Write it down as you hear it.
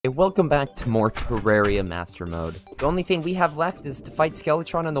Hey, welcome back to more Terraria Master Mode. The only thing we have left is to fight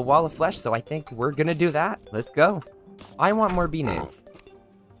Skeletron in the Wall of Flesh, so I think we're gonna do that. Let's go. I want more bee nades.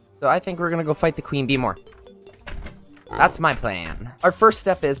 So I think we're gonna go fight the Queen Bee more. That's my plan. Our first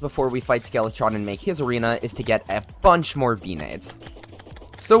step is, before we fight Skeletron and make his arena, is to get a bunch more bee nades.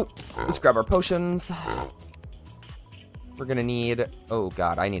 So, let's grab our potions. We're gonna need... oh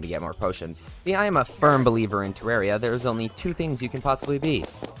god, I need to get more potions. See, I am a firm believer in Terraria. There's only two things you can possibly be.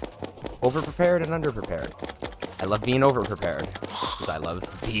 Overprepared and underprepared. I love being overprepared, because I love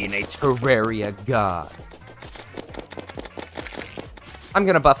being a Terraria god. I'm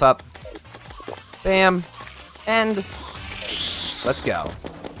gonna buff up. Bam. And... let's go.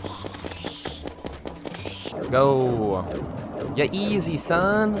 Let's go. Yeah, easy,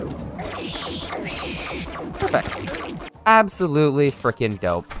 son. Perfect. Absolutely freaking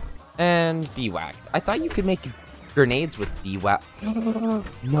dope. And bee wax. I thought you could make grenades with bee wax.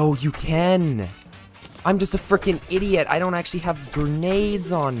 No, you can. I'm just a freaking idiot. I don't actually have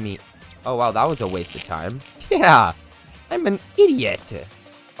grenades on me. Oh, wow, that was a waste of time. Yeah, I'm an idiot.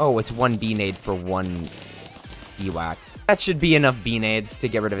 Oh, it's one bee nade for one bee wax. That should be enough bee nades to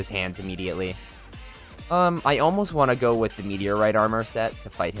get rid of his hands immediately. I almost want to go with the meteorite armor set to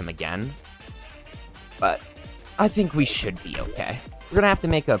fight him again. But I think we should be okay. We're gonna have to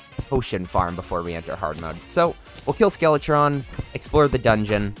make a potion farm before we enter hard mode. So, we'll kill Skeletron, explore the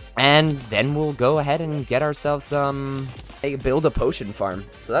dungeon, and then we'll go ahead and get ourselves build a potion farm.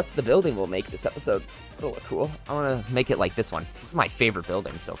 So that's the building we'll make this episode. It'll look cool. I wanna make it like this one. This is my favorite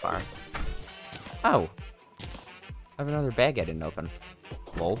building so far. Oh. I have another bag I didn't open.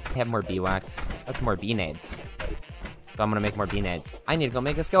 Lol. I have more bee wax. That's more bee nades. So I'm gonna make more bee nades. I need to go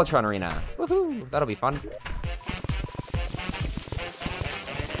make a Skeletron arena. Woohoo! That'll be fun.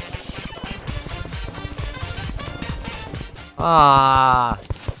 Ah,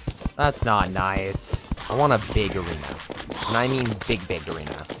 that's not nice. I want a big arena. And I mean big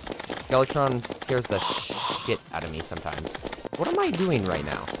arena. Skeletron scares the shit out of me sometimes. What am I doing right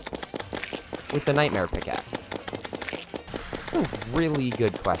now with the nightmare pickaxe? A really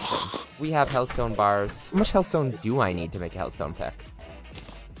good question. We have hellstone bars. How much hellstone do I need to make a hellstone pick?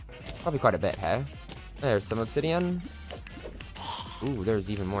 Probably quite a bit, hey? There's some obsidian. Ooh, there's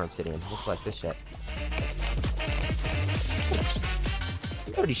even more obsidian. We'll collect this shit.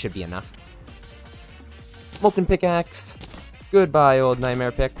 30 should be enough. Molten pickaxe. Goodbye, old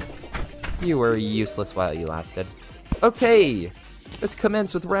nightmare pick. You were useless while you lasted. Okay, let's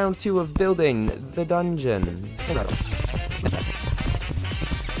commence with round 2 of building the dungeon.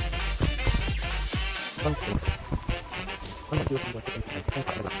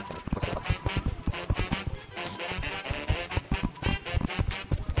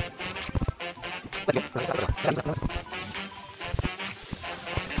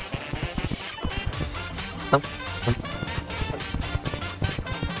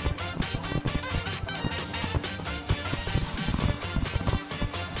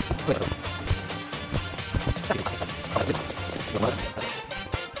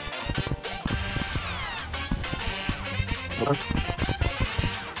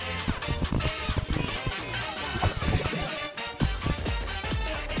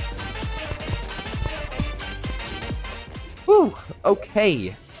 Whew,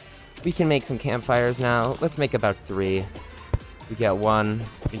 okay. We can make some campfires now. Let's make about 3. We get 1,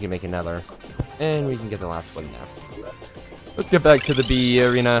 we can make another, and we can get the last one now. Let's get back to the bee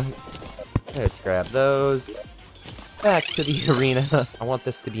arena. Let's grab those. Back to the arena. I want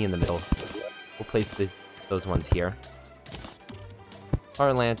this to be in the middle. We'll place those ones here.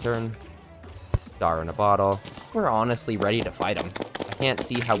 Our lantern. Star in a bottle. We're honestly ready to fight them. I can't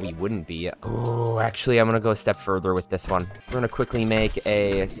see how we wouldn't be. Oh, actually, I'm gonna go a step further with this one. We're gonna quickly make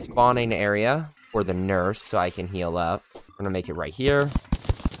a spawning area for the nurse so I can heal up. We're gonna make it right here.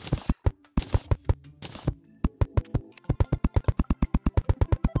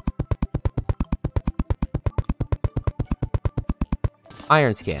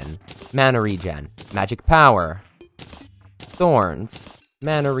 Iron skin, mana regen, magic power, thorns,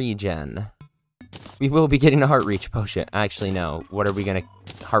 mana regen. We will be getting a heart reach potion. Actually, no. What are we gonna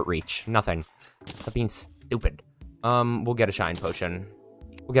heart reach? Nothing. Stop being stupid. We'll get a shine potion.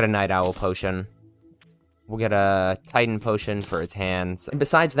 We'll get a night owl potion. We'll get a titan potion for his hands. And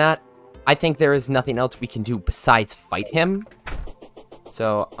besides that, I think there is nothing else we can do besides fight him.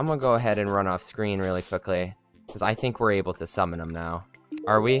 So I'm gonna go ahead and run off screen really quickly, because I think we're able to summon him now.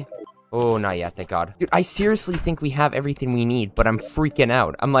 Are we? Oh, not yet, thank God. Dude, I seriously think we have everything we need, but I'm freaking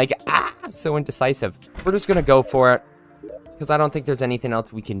out. I'm like, so indecisive. We're just gonna go for it, because I don't think there's anything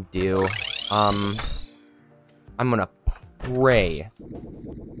else we can do. I'm gonna pray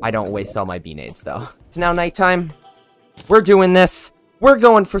I don't waste all my B-nades, though. It's now nighttime. We're doing this. We're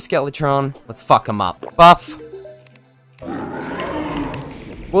going for Skeletron. Let's fuck him up. Buff.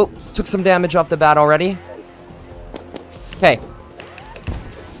 Well, took some damage off the bat already. Okay.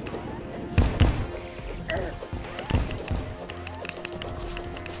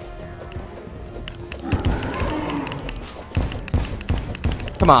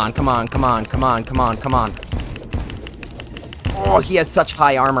 Come on, come on, come on, come on, come on, come on. Oh, he has such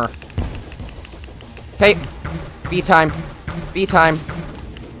high armor. Okay. B time. B time.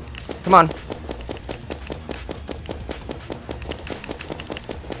 Come on.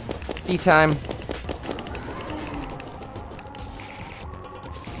 B time.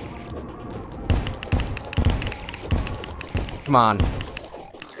 Come on.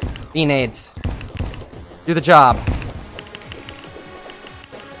 B-nades. Do the job.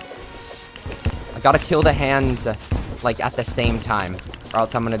 I gotta kill the hands, like, at the same time. Or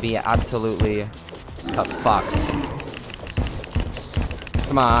else I'm gonna be absolutely fucked.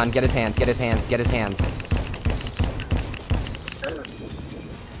 Come on, get his hands, get his hands, get his hands.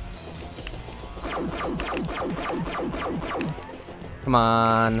 Come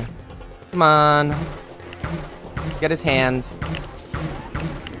on. Come on. Let's get his hands.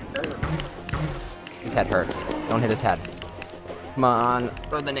 His head hurts. Don't hit his head. Come on.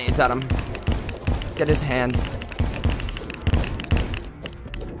 Throw the nades at him. Get his hands.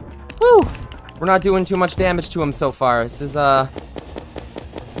 Woo! We're not doing too much damage to him so far. This is,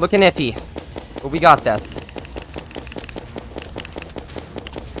 looking iffy. But we got this.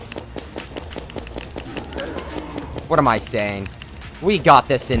 What am I saying? We got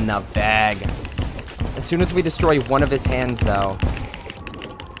this in the bag. As soon as we destroy one of his hands, though,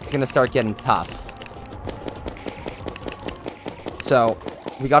 it's gonna start getting tough. So,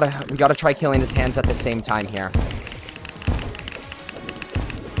 we gotta try killing his hands at the same time here.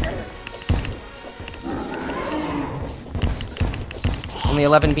 Only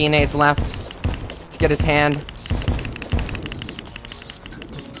 11 B-nades left. Let's get his hand.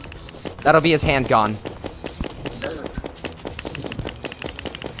 That'll be his hand gone.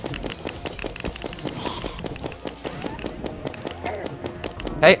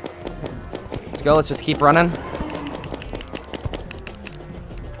 Hey. Let's go, let's just keep running.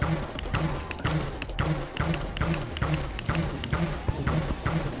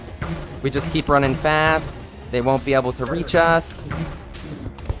 We just keep running fast. They won't be able to reach us.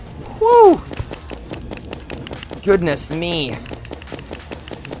 Woo! Goodness me.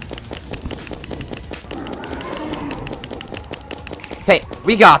 Hey,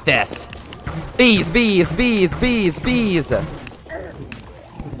 we got this. Bees, bees, bees, bees, bees.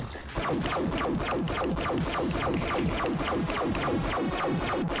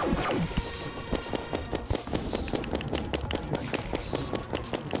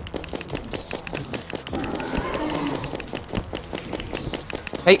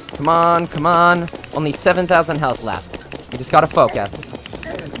 Hey, come on, come on. Only 7,000 health left. We just gotta focus.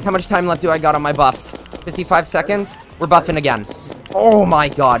 How much time left do I got on my buffs? 55 seconds? We're buffing again. Oh my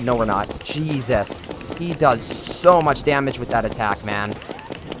god, no we're not. Jesus. He does so much damage with that attack, man.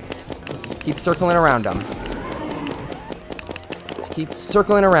 Let's keep circling around him. Let's keep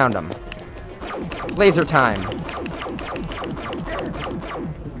circling around him. Laser time.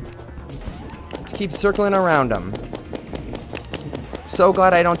 Let's keep circling around him. So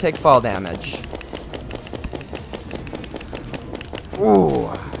glad I don't take fall damage. Ooh.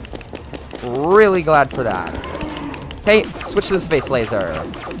 Really glad for that. Hey, switch to the space laser.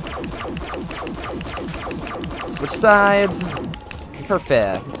 Switch sides.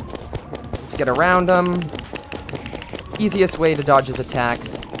 Perfect. Let's get around him. Easiest way to dodge his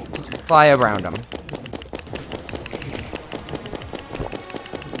attacks. Fly around him.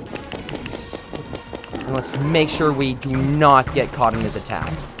 And let's make sure we do not get caught in his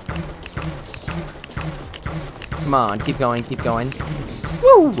attacks. Come on, keep going, keep going.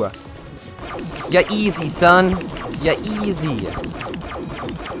 Woo! Yeah, easy, son. Yeah, easy.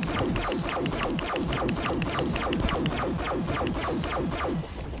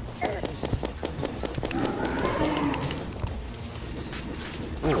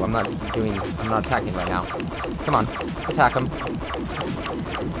 Ooh, I'm not attacking right now. Come on, attack him.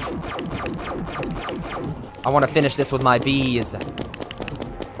 I want to finish this with my bees.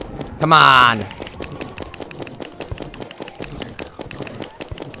 Come on.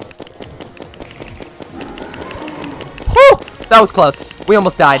 Whew! That was close. We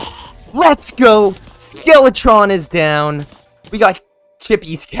almost died. Let's go. Skeletron is down. We got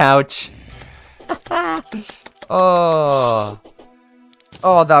Chippy's couch. Oh.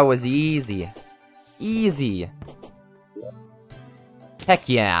 Oh, that was easy. Easy. Heck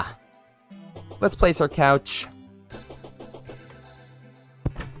yeah. Let's place our couch.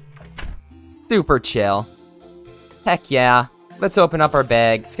 Super chill. Heck yeah. Let's open up our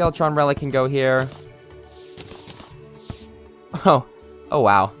bag. Skeletron relic can go here. Oh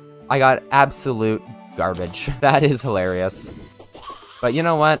wow. I got absolute garbage. That is hilarious. But you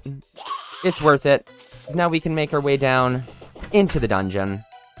know what? It's worth it. 'Cause now we can make our way down into the dungeon.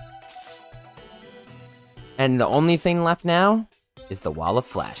 And the only thing left now is the wall of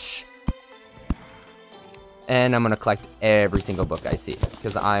flesh. And I'm gonna collect every single book I see,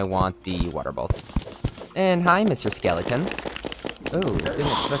 because I want the water bolt. And hi, Mr. Skeleton. Oh, didn't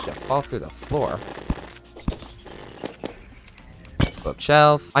expect to fall through the floor.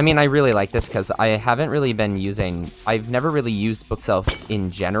 Bookshelf. I mean, I really like this because I haven't really been using... I've never really used bookshelves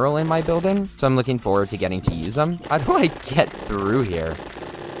in general in my building, so I'm looking forward to getting to use them. How do I get through here?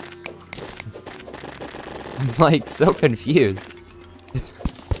 I'm, like, so confused. It's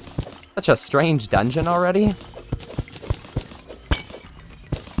such a strange dungeon already.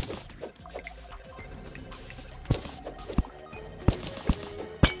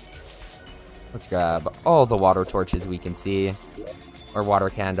 Let's grab all the water torches we can see. Or water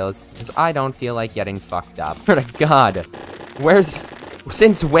candles, because I don't feel like getting fucked up. Oh God,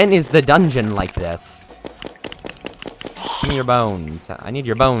 since when is the dungeon like this? Give me your bones. I need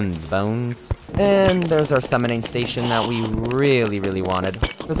your bones, bones. And there's our summoning station that we really, really wanted.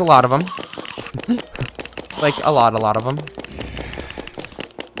 There's a lot of them. Like, a lot of them.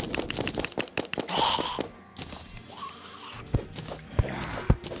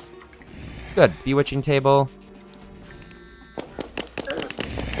 Good, bewitching table.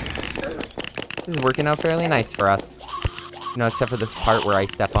 This is working out fairly nice for us. You know, except for this part where I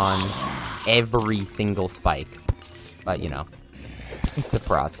step on every single spike. But, you know, it's a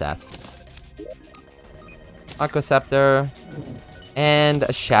process. Aqua Scepter. And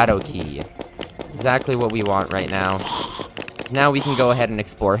a Shadow Key. Exactly what we want right now. So now we can go ahead and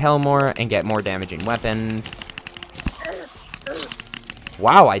explore hell more and get more damaging weapons.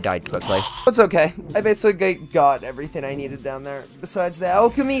 Wow, I died quickly. It's okay. I basically got everything I needed down there, besides the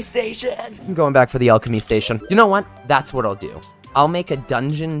alchemy station. I'm going back for the alchemy station. You know what? That's what I'll do. I'll make a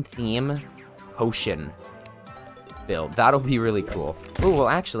dungeon theme potion build. That'll be really cool. Ooh, well,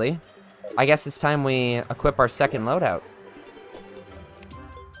 actually, I guess it's time we equip our second loadout.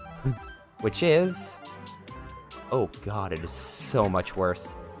 Which is... Oh, God, it is so much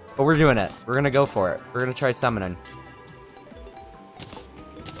worse. But we're doing it. We're gonna go for it. We're gonna try summoning.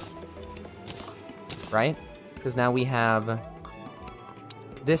 Right? Because now we have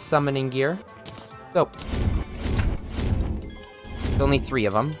this summoning gear. So, there's only 3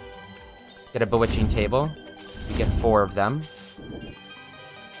 of them. Get a bewitching table. We get 4 of them.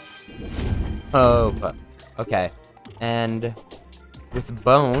 Oh, okay. And with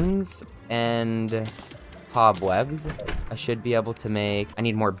bones and cobwebs, I should be able to make... I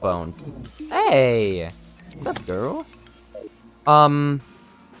need more bone. Hey! What's up, girl?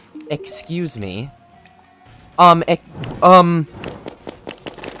 Excuse me.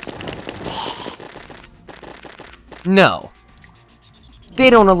 No. They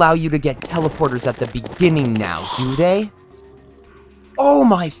don't allow you to get teleporters at the beginning now, do they? Oh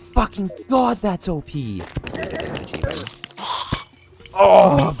my fucking God, that's OP.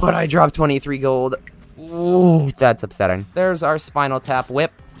 Oh, but I dropped 23 gold. Ooh, that's upsetting. There's our Spinal Tap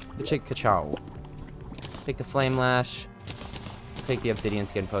Whip. Ka-chow. Take the Flame Lash. Take the Obsidian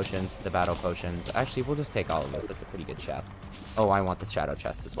Skin Potions, the Battle Potions. Actually, we'll just take all of this. That's a pretty good chest. Oh, I want the Shadow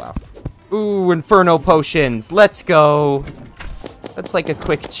Chest as well. Ooh, Inferno Potions. Let's go. That's like a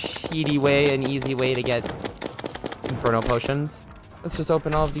quick, cheaty way, an easy way to get Inferno Potions. Let's just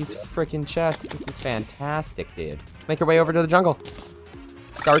open all of these freaking chests. This is fantastic, dude. Make our way over to the jungle.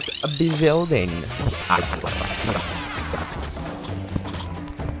 Start building.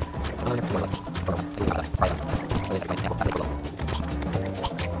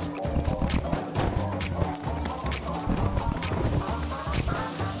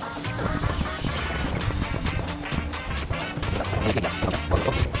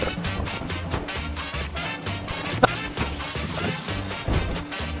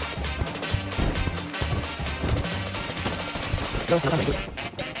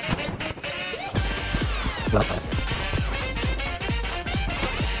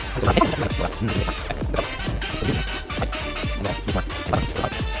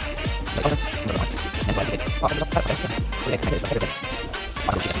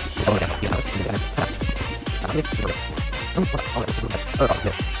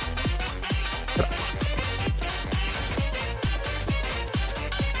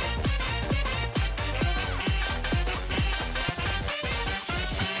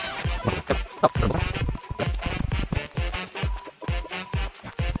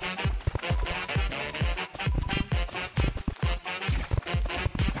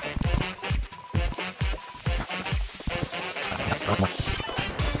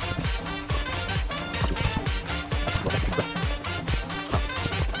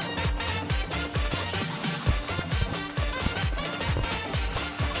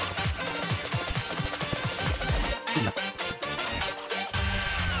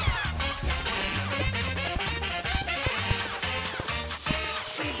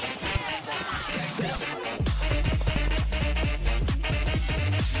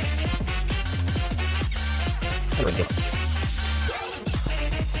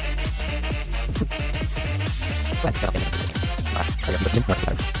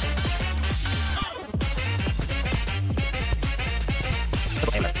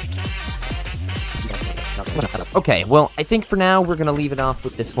 Okay, well, I think for now we're gonna leave it off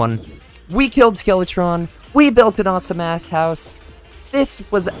with this one. We killed Skeletron. We built an awesome-ass house. This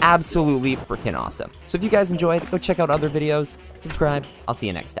was absolutely freaking awesome. So if you guys enjoyed, go check out other videos, subscribe. I'll see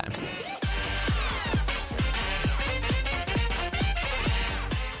you next time.